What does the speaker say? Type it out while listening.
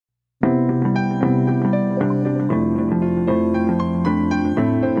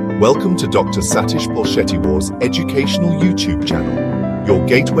Welcome to Dr. Satish Polshettiwar's educational YouTube channel, your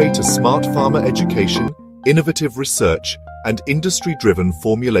gateway to smart pharma education, innovative research, and industry-driven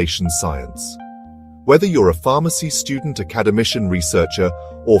formulation science. Whether you're a pharmacy student, academician, researcher,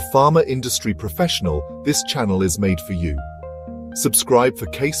 or pharma industry professional, this channel is made for you. Subscribe for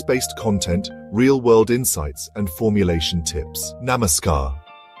case-based content, real-world insights, and formulation tips. Namaskar.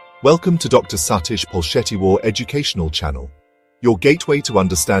 Welcome to Dr. Satish Polshettiwar educational channel, your gateway to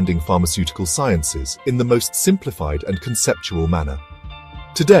understanding pharmaceutical sciences in the most simplified and conceptual manner.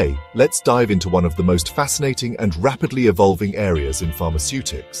 Today, let's dive into one of the most fascinating and rapidly evolving areas in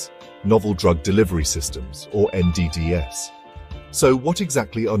pharmaceutics, novel drug delivery systems, or NDDS. So, what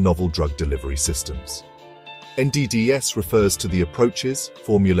exactly are novel drug delivery systems? NDDS refers to the approaches,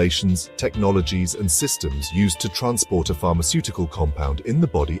 formulations, technologies, and systems used to transport a pharmaceutical compound in the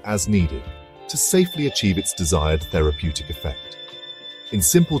body as needed to safely achieve its desired therapeutic effect. In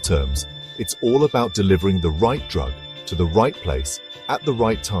simple terms, it's all about delivering the right drug to the right place, at the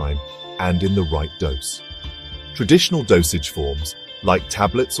right time, and in the right dose. Traditional dosage forms, like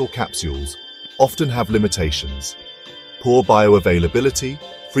tablets or capsules, often have limitations: poor bioavailability,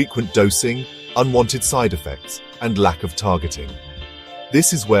 frequent dosing, unwanted side effects, and lack of targeting.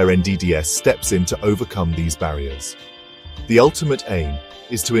 This is where NDDS steps in to overcome these barriers. The ultimate aim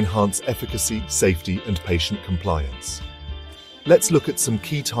is to enhance efficacy, safety, and patient compliance. Let's look at some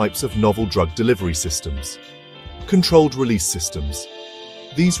key types of novel drug delivery systems. Controlled release systems.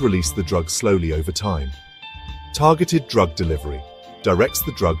 These release the drug slowly over time. Targeted drug delivery directs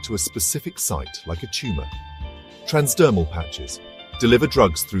the drug to a specific site, like a tumor. Transdermal patches deliver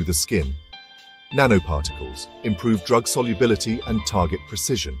drugs through the skin. Nanoparticles improve drug solubility and target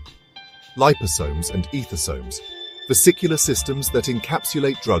precision. Liposomes and ethosomes, vesicular systems that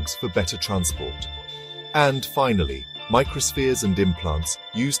encapsulate drugs for better transport. And finally, microspheres and implants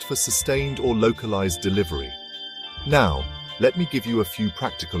used for sustained or localized delivery. Now, let me give you a few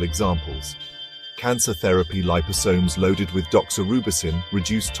practical examples. Cancer therapy: liposomes loaded with doxorubicin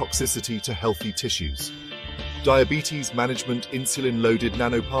reduce toxicity to healthy tissues. Diabetes management: insulin-loaded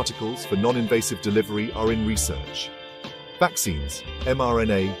nanoparticles for non-invasive delivery are in research. Vaccines,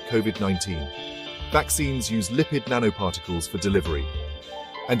 mRNA, COVID-19. Vaccines use lipid nanoparticles for delivery.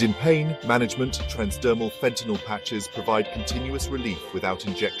 And in pain management, transdermal fentanyl patches provide continuous relief without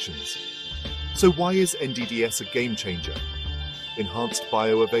injections. So why is NDDS a game changer? Enhanced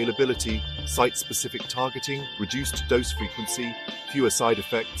bioavailability, site-specific targeting, reduced dose frequency, fewer side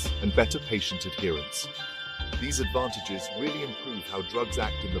effects, and better patient adherence. These advantages really improve how drugs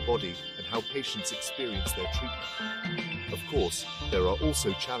act in the body and how patients experience their treatment. Of course, there are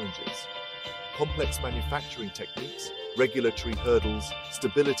also challenges: complex manufacturing techniques, regulatory hurdles,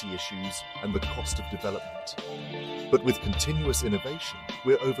 stability issues, and the cost of development. But with continuous innovation,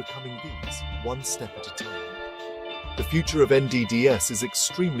 we're overcoming these, one step at a time. The future of NDDS is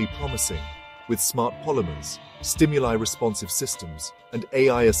extremely promising, with smart polymers, stimuli-responsive systems, and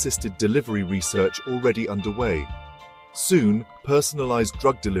AI-assisted delivery research already underway. Soon, personalized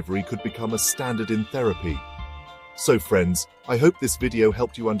drug delivery could become a standard in therapy. So friends, I hope this video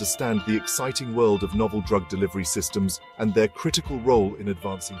helped you understand the exciting world of novel drug delivery systems and their critical role in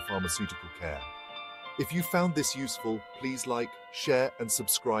advancing pharmaceutical care. If you found this useful, please like, share, and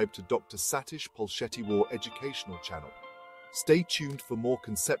subscribe to Dr. Satish Polshettiwar educational channel. Stay tuned for more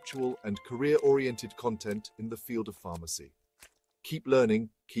conceptual and career-oriented content in the field of pharmacy. Keep learning,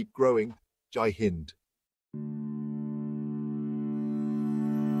 keep growing. Jai Hind.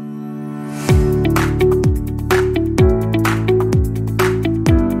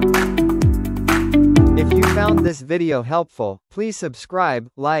 If you found this video helpful, please subscribe,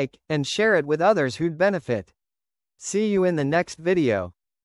 like, and share it with others who'd benefit. See you in the next video.